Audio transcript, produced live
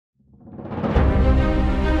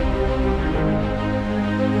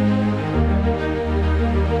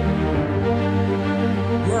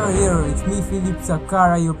It's me, Philip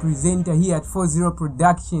Sakara, your presenter here at 40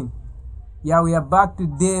 Production. Yeah, we are back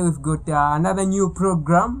today. We've got another new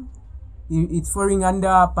program. It's falling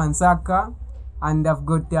under PANSAKA, and I've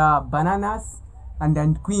got Bananas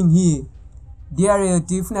and Queen here. Dear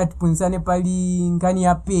relative, natupunsane pali nkani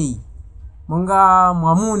ya pay. Monga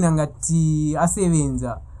mwamuna ngati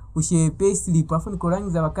asevenza. Ushe pay slip afuni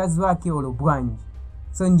kolangiza wakazi wake olobwanji.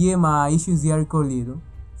 So ndiye ma issues ya rikolero.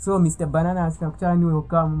 So Mr. Bananas nakutani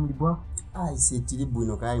welcome mulibwa. Tiri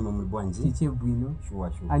bwino kai mu mulibwanji. Tiche bwino.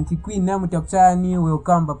 Sure. Anti Queen na mutakutani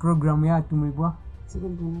welcome ba program yatu mulibwa. Tiri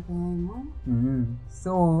bwino kai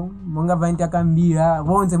So monga vanta kambira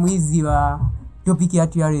bonze muiziwa topic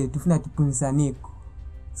yatu yale tufuna tipunsaneko.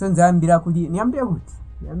 So nzambira kuli niambie kuti.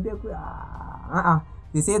 Niambie ku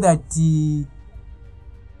they say that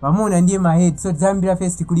Vamuna ndiye my head. So nzambira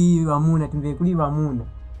first kuli Vamuna tumve kuli Vamuna.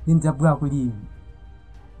 Then nzabwa kuli.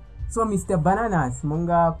 So Mr. Bananas,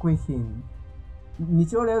 monga question.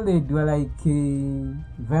 Nichole do like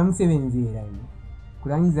VM70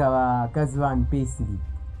 kulangiza wakazi wanu payslip.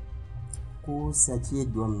 Kosa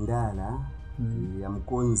chedwa mndala ya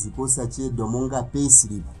mkonzi, kosa chedwa monga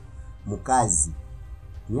payslip mukazi.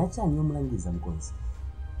 Niacha niyo mlangiza mkonzi.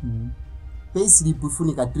 Payslip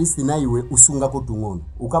ifunika at least na iwe usunga ko tungono.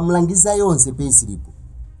 Ukamlangiza yonse payslip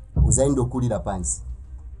uzaindo kulira pansi.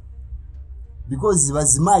 Because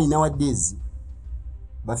bazimai nowadays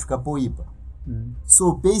bafika poipa.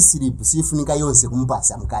 So payslip sifunika yonse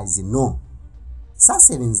kumpasa mkazi no.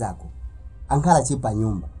 Sasa wenzako ankala chepa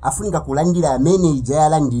nyumba afunika kulandira manager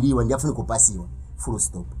yalandiriwa ndi afunika kupasiwa full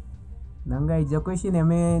stop. Nanga ija question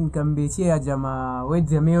ame nikambeche ya jama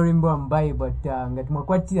wedze amerimbo ambaye but ngati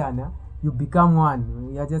mwakwatiana you become one.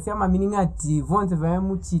 Yachasema meaning ati vonse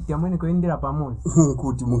vamuchita mwene koendera pamoja.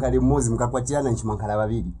 Kuti mukali mmozi mkakwatiana nchimankala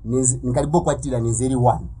babiri. Nikalibo kwatira nizeri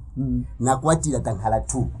 1. Na kwatira tankala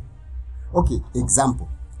 2. Okay, example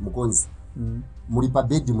mukonzi. Mulipa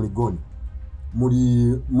bed muligoni.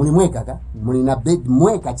 Muli mweka ka? Muli na bed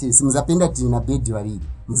mweka chesi mzapenda ti na bed babiri.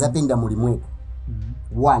 Mzapenda muli mweka.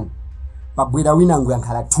 1. Pabwera winangu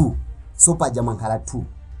yankala 2. So paja mankala 2.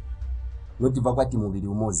 Noti vakwati mubili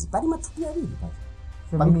umozi. Pali matupi abiri pali.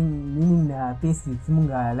 So meaning na payslip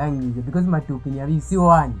simunga language because matupi ni abiri si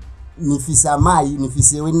one. Nifisa mai,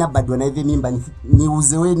 nifise we na badwa na hivi mimba,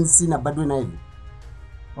 niuze we sina badwa na hivi.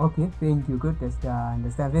 Okay, thank you. Good to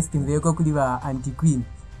understand. First mveko kuliva Anti Queen.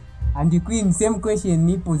 Anti Queen, same question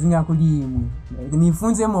ni pozinga kulimu.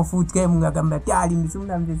 Nifunze mofuti kaya munga kamba tali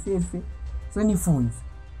misumna mvesese. So nifunze.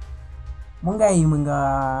 Munga hii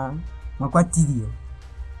munga makwatirio.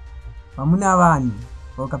 Vamuna vanu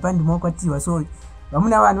wakapandi mwakwatiwa so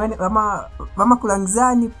vamuna vanu vama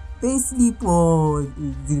kulangizani payslip o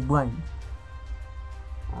zilibwani.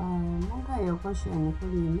 Munga yo question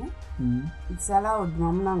kulime. It's allowed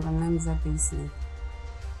mamuna nganganiza payslip.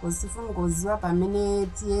 Kusifuni kuziwa pamene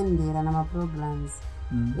tiendera na ma programs.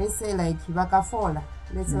 Let's say like vakafola.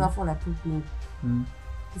 Let's say vafola 2 pin.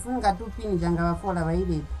 Tifunga 2 pin janga vafola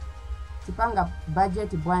vaile. Tipanga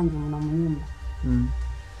budget bwanji muno munyumba.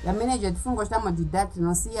 Ya manager tifungo chitamo deduct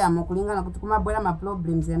no siya mukulingana kuti kumabwera ma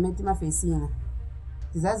problems ya meti ma facing.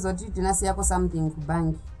 Tizazoti tinasiya ko something ku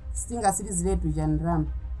bank. Stinga series letu jandram.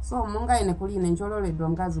 So munga ine kuline ncholole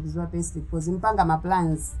dongazo kuzwa payslip because mpanga ma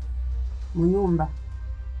plans munyumba.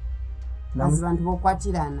 Nazi vantu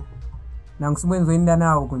vokwatirana. Nangusumwenzo enda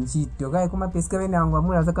nawo kunchito. Kai kuma pesika venangu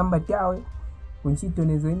amula zakamba tawe. Kunchito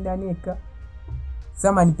nezo enda neka.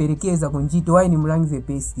 Sama niperekeza kunchito wai ni mulangize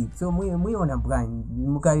payslip. So muiona bwanji.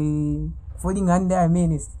 Mukali falling under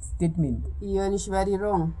main statement. Iyo ni shibari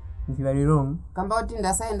wrong. Nishibari wrong. Kamba oti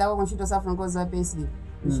ndasaenda ko kunchito safuna koza payslip.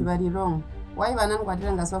 Nishibari wrong. Wai vanani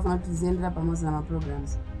kwatira ngasafuna kuti ziendera pamozi na ma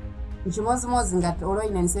programs. Nchimozi ngati olo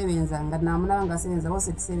ine nisebenza ngati namuna wanga sebenza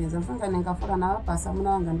wose tisebenza mfunga nengafura na wapasa muna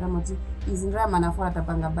wanga ndamoti izi ndrama nafura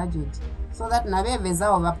tapanga budget so that naveve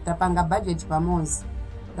zao tapanga budget pamozi.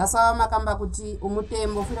 That's why makamba kuti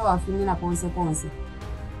umutembo fira wafinina ponse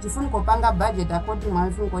tifuni kopanga budget according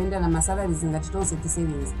mwaifuni koenda na masalaries ngati tonse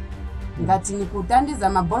tisebenza ngati nikutandiza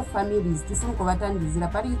ma both families tifuni kovatandizira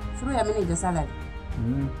pali through ya manager salary.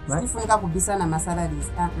 Tifuni kubisa na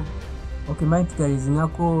masalaries. Okay, might carries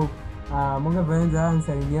ngako monga vanza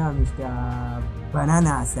ansalinya Mr.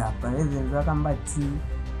 Bananas hapa. Lezo kambati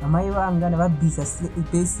amai wanga na babisa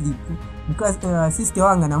payslip. Because sister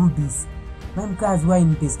wanga na mbisi. Mkazi wa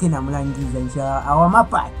nipeske na mlangiza insha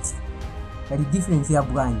awamapati. Kali difference ya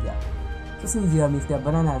bwanja. So sinjira Mr.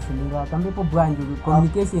 Bananas munga kambepo bwanja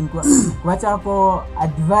communication kwa chako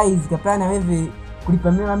advice kapana wewe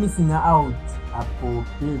kulipamema missing out. Apo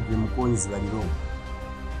peve mkonzi waliro.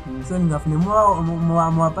 So ningafune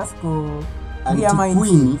mwa pasco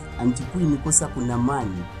anti-queen kosa kuna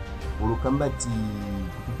mani olukamba ti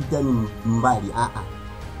kupitani mbali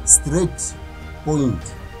straight point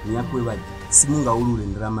niyakwe badi simunga ulule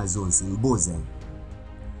ndrama zonse mboza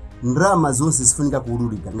ndrama zonse sifunika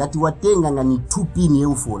kuululika ngati watenga ngani 2 pin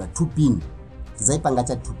yeufola 2 pin zaipanga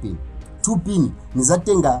cha 2 pin 2 pin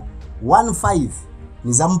nizatenga 15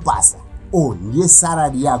 nizampasa ndiye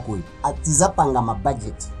salary yako atizapanga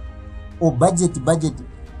mabudget budget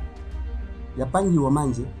yapangiwa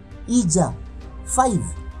manje ija 5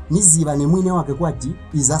 niziva nemwine wake kwati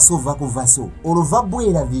izasova kuvaso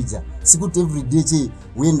olovabwera vija sikuti everyday che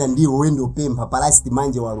wenda ndiwo wendo pempa palasti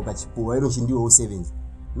manje waruka chipuwa ero chindiwo 7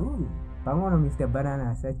 no pangono Mr.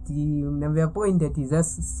 Banana sati mnavya point ati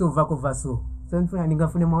izasova kuvaso so nifuna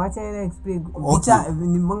ningafune mwacha ina explain vita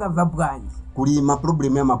nimonga vabwanji kuli ma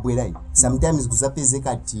problem ya mabwera sometimes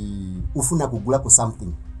kuzapezeka ati ufuna kugula ko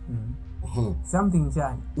something something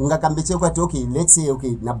chani ungakambe cheko ati okay let's say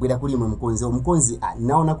okay nabwera kuli mkonzi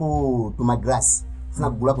naona ko tuma grass funa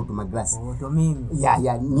kugula ko tuma grass to mimi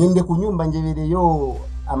ya niende kunyumba njevere yo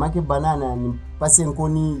amake banana ni pase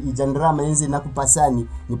nkoni ijandrama enze nakupasani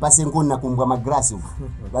ni pase nkoni nakumbwa magrasi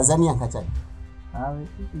bazani yankachani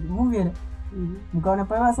muvera mkaona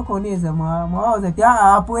paiwa sokoneza mwawaza ti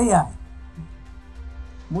hapo ya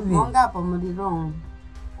monga hapo muri wrong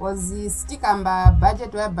ozi stikamba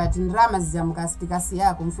budget wa but ndrama zijamuka stikasi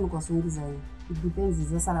yako mfunu kosungiza hiyo it depends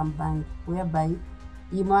izosala mbangi whereby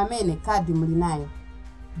imwamene card muri nayo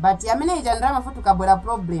but yamene ijandrama futu kabwera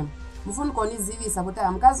problem mfunu konizivisa kuti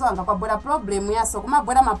mkazi wanga kwabwera problem yaso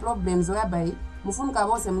kumabwera ma problems whereby mfunu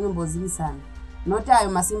kabose mnyumbo zivisana not ayo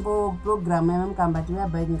masimple program yamemkambati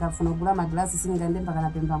whereby nikafuna kugula maglasi singande mpaka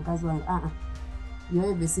napemba mkazi wanga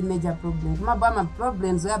yoyo besi major problem kumabwama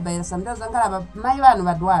problems whereby sometimes angala mai vanu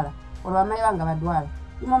vadwala olwa mai vanga vadwala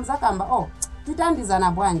imo mzakamba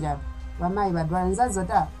titandizana bwanja vamai vadwala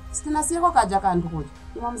nzazota sitinasiyeko kaja kantu kuti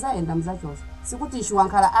imo mzaenda mzachosa sikuti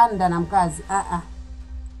ishuwankhala anda na mkazi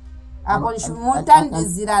apo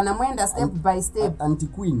nshumutandizirana mwenda step by step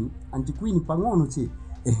anti-queen pangono che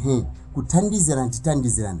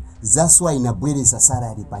kutandizirana zaswa inabweresa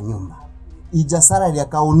salary pa nyumba ija salary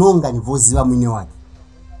akaononga nivoziva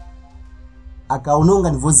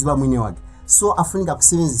mwine wake so afunika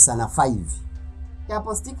kusebenzisa na 5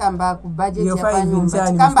 yapo stikamba ku budget ya pa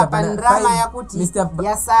nyumba tikamba pandrama yakuti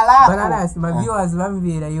ya salako banana viewers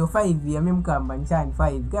vamvera yo 5 yamemkamba nchani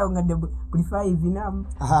 5 kaya ungade kuli 5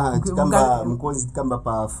 na tikamba mkonzi tikamba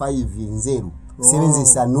pa 5 nzeru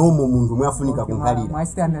sebenzisa nomo mundu mwafunika kunkalira mwa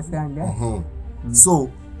understand so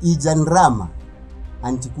ija ndrama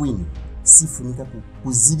anti-queen sifunika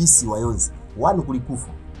kuzivisiwa yonse wanu kulikufa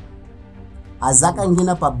azaka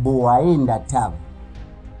ngena pa boa enda taba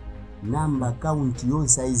namba account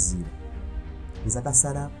yonse izira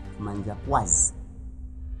nzakasara manja kwazi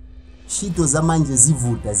shito za manje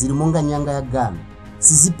zivuta zilimonga nyanga ya gano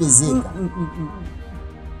sizipezeka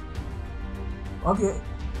okay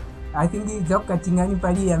I think it's up katingani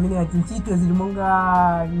pali amine atinchito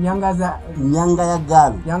zilimonga nyanga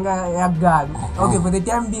ya galo okay for the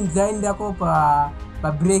time being zaenda ko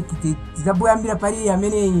pa break tizaboyambira pali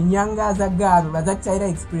amene nyanga za galo bazachaira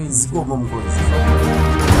experience ziko mumkozi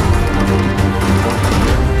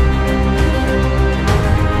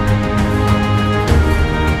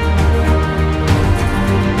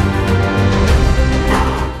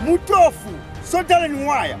mutofu sotale ni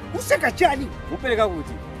waya useka chani upeleka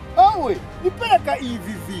kuti awe nipeleka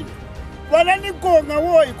hivi vile wananikonga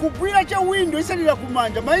woi kugwira cha window isalira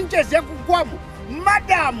kumanja mainchesi ya kukwamo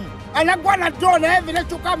madamu anagwana dona hivi na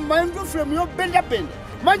choka maindu frame yo benda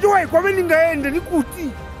manje woi kwa mimi ngaende nikuti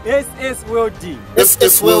SS Welding.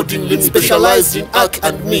 SS Welding Limited specialized in arc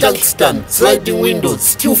and mix, tungsten, sliding windows,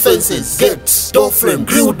 steel fences, gates, door frame,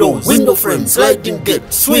 grill doors, window frame, sliding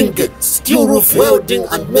gates, swing gates, steel roof, welding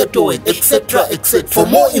and metalwork, etc. etc. For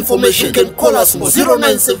more information, you can call us on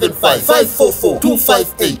 0975 544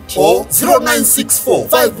 258 or 0964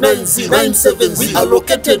 590 970. We are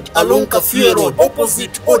located along Kafue Road,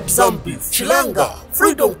 opposite Old Zambis, Chilanga.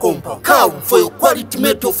 Freedom Compound. Come for your quality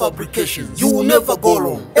metal fabrications. You will never go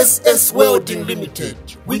wrong. SS Welding Limited.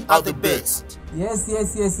 We are the best. Yes.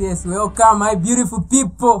 Welcome, my beautiful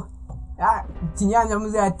people. Tinyanga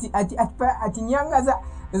muze ati nyanga za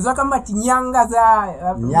nzokamba tinyanga za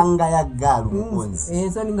nyanga ya galo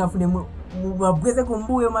mkonzi. So ningafune mubweze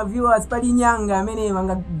kumbuyo ma viewers pali nyanga amene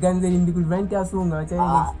mangaganzeli ndikulivanta asunga wachaile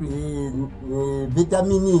explain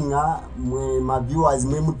vitamininga mwe ma viewers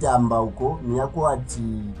mwe mutamba uko niyako ati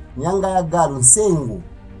nyanga ya galo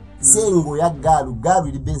sengo ya galo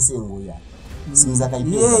ilibe sengo ya simza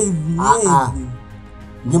kaipeza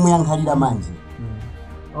ndimwe yankhalira manje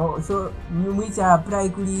Oh, so mwicha apply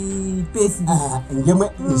kuli payslip.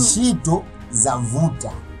 Ngemwe ntchito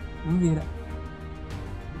zavuta.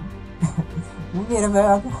 Mumira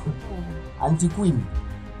bayaka. Anti Queen,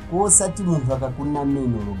 kosati muntu akakuna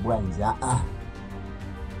meno lobwanja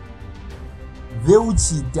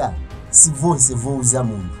veuchita sivose vouza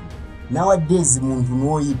muntu. Nowadays muntu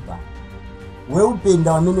noyipa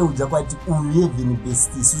weupenda wamene uja kwati uyeve ni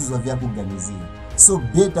besti suzo vyakuganizira. So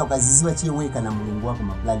beta ukaziziwa cheweka na mulungu wako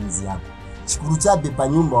maplans yako. Chikuru chabe pa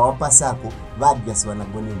nyumba wapasako vadgas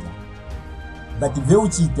wanagonenja. But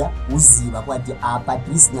veuchita uziva kwati apa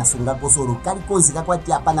Chris nasunga kosoro kali kozi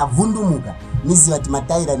kakwati apa na vundumuka niziva ti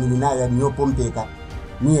mataira nilinayo niyopompeka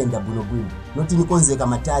nienda buno bwino noti nikonzeka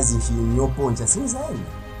matazi nchi niyoponcha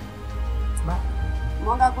sinizaenda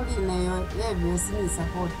monga kulineyo yeve sini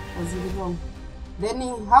support ozilivonga. Then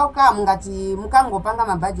how come ngati mukangopanga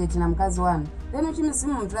mabudget na mkazi wanu then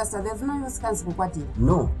uchimisimu mtrasta there's no use kansi kukwatira?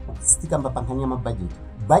 No, sitikamba pankanya mabudget.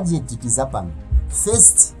 Budget tizapanga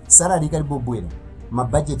first salary kalibo bwera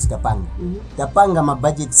mabudget tapanga tapanga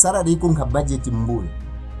mabudget salary iko nka budget mbule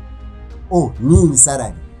oh nini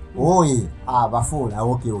salary oye bafola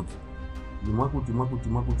okay ni mwakuti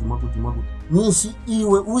nishi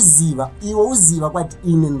iwe uziva kwati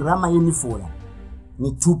ine ndrama yenifola ni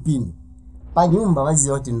 2 pin pa nyumba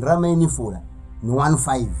wazi wote ndrama yenifola ni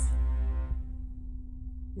 15.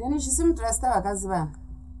 Then shisimu trusta wakazi bana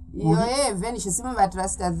iyo yeve shisimu va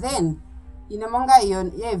trusta then ine monga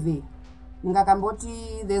iyo yeve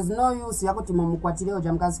ngakamboti there's no use yakuti mumukwatire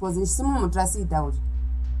uja mkazi kozi shisimu mutrasita uja.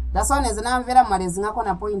 That's why nezina mvera mwalezi ngako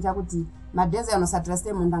na point yakuti madezi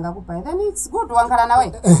anosatraste muntu angakupa then it's good wankala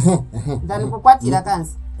nawe then kukwatira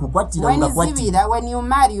kansi kukwatira ungakwatira when you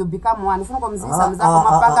marry you become one funko mzisa mzako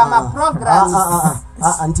mapanga ma programs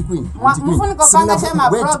Anti Queen mfuniko panga chema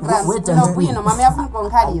programs no bwino mama yafuniko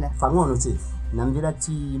nkalira pangono che namvera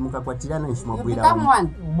ti mukakwatirana nshimabwira become one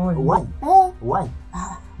why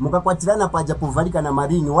mukakwatirana paja povalika na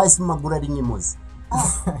marini why simagura ringi mozi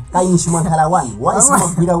kai nshimakala one why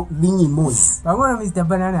simagura ringi mozi pangono Mr.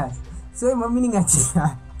 Bananas. So I'm meaning at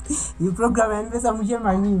you program and pesa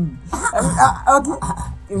mjema nini? Okay.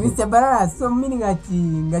 Mr. Bananas, so meaning at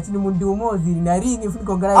ngati mundu umozi na ringi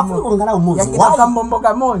funiko ngala umozi. Yakina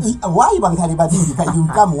kambomboka mozi. Why bankali babiri ka you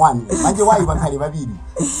come one. Manje why bankali babiri?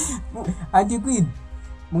 Anti Queen.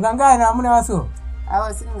 Mungangana na muna waso.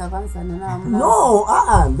 Awa singa kwanza na muna. No,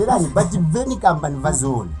 mbelani but veni company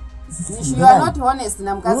vazoni. You are not honest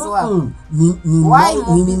na mkazi wako.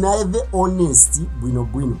 Ni naeve honest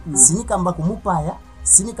bwino. Sinikamba kumupaya,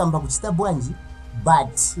 sinikamba kuchita bwanji,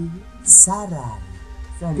 but salary.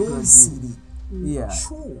 Basically. Yeah.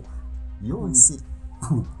 Sure. Yonse.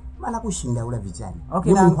 Mana kushinda ula vijana.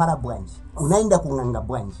 Okay, na mpara bwanji. Unaenda kunganga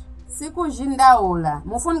bwanji. Siku jindaula.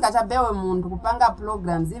 Mufunika chabewe muntu kupanga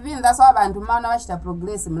programs. Even that's why abantu maana wachita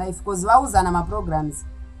progress in life because wauza na ma programs.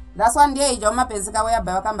 That's one day ijo mapezeka weya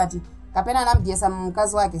bayo kambati kapena namjesa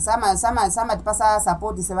mkazi wake sama tipasa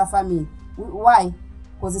support seva family. Why?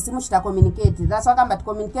 Because simu chita communicate. That's why kambati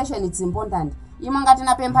communication it's important. Ima ngati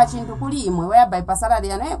na pempa chintu kuli imwe weya bayo pasala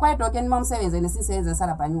yana kwa token mom seveza ine siseza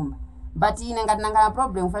sala pa nyumba. But ine ngati nanga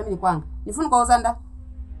problem family kwanga. Nifunika uzanda.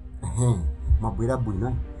 Mabwira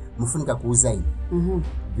bwino. Mufunika kuuza ini.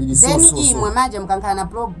 Then imwe manje mkankana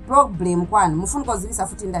problem kwani. Mufunika uzivisa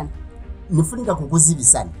futi ndani. Nifunika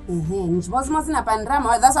kukuzivisana. Nchimozi na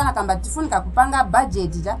pandrama that's why nakamba tifunika kupanga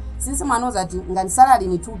budget ja since mwanoza ati ngani salary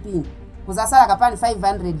ni 2 pin kuzasala kapani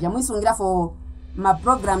 500 ya mwisungira for ma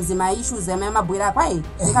programs ma issues ya mabwira kwae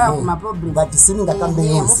ngala ku ma problem but sininga kambe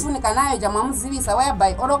yose mufunika nayo ja mwamuzivisa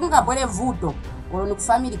whereby olokunga bwele vuto oloni ku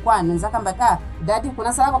family kwani nzakamba ka daddy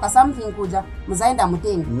kuna sala kwa something kuja muzaenda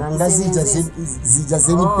mutenge nanga zija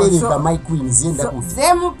zeni pele ka my queen zienda ku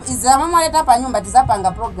zemu izamama leta pa nyumba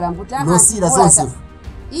tizapanga program kutaka no sira sonse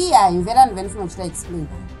iya imvera nvenifuna kuchita explain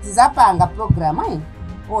tizapanga program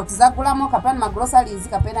tizagula mo kapena ma groceries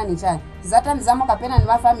kapena ni chani tizatandizamo kapena ni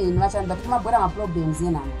family ni machani but kumabwera ma problems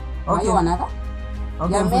yena ayo wanaka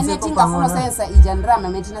ya managing afuna sensa ijandrama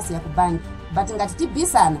metina siya kubanki but ngati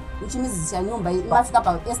tibisana uchimizi cha nyumba imafika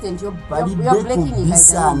pa estate yo breaking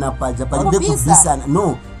bisana paja palibe kubisana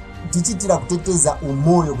no tichitira kuteteza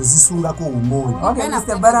umoyo kuzisunga ko umoyo okay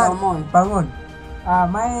Mr. Bara pangoni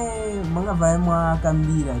mae manga vae mwa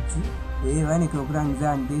kambira ti vane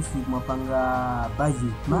kurangiza ndesi mapanga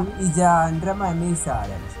budget ma ija ndrama ya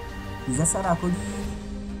mesala ija sala kuli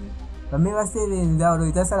pameva 7 ndalo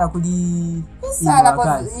itasala kuli isala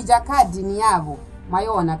kwa ija kadi ni yabo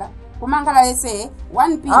mayona ka kumangala lese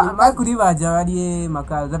 1 pin ma kuli baja wali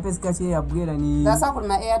makaza pesika che yabwera ni dasa kuli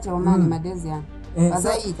ma Airtel money madezi ya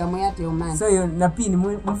Bazayika muyate omani. So yo na pin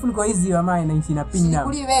mufuniko hizi wa mai na nchi na pin na.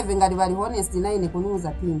 Kuli beve ngali bali honest na ine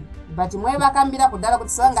kunuza pin. But mwe bakambira kudala kuti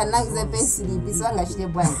swanga nangize payslip swanga shite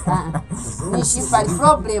bwana. Ni shifa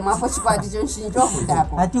problem hapo chikwati chonshinjo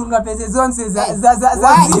kudako. Ati ungapeze zonse za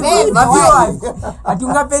ati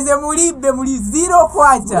ungapeze mulibe muli 0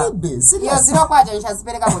 kwacha. Mulibe yo 0 kwacha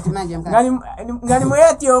nishazipeleka kuti manje mkaka. Ngani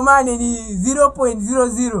mwete omane ni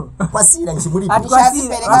 0.00. Kwasira nchimulibe.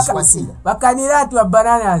 Ati kwasira. Bakaniratu wa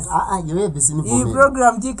bananas. Yewebe sinivumela. Hii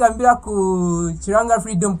program tikambira ku Chiranga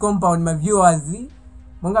Freedom Compound ma viewers.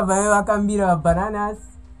 Munga vawe wakambira wa bananas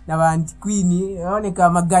na wa antiquini. Yaoneka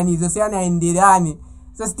maganizo siana endelane.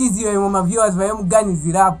 So stiziwe ma viewers vawe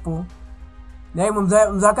mganizi rapo. Na hii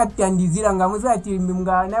mzakati andizira nga mweza ati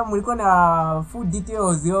mga na muliko na food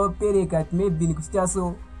details yo pereka at maybe ni kusitia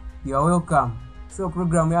so you are welcome. So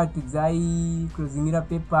program ya tuzai closingira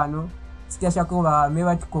pepa no. Sitia shako wa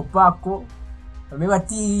mewa tikopako. Mewa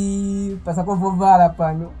ti pasako vovala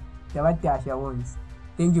pano. Yawati asha once.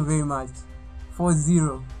 Thank you very much.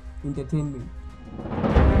 40 Entertainment.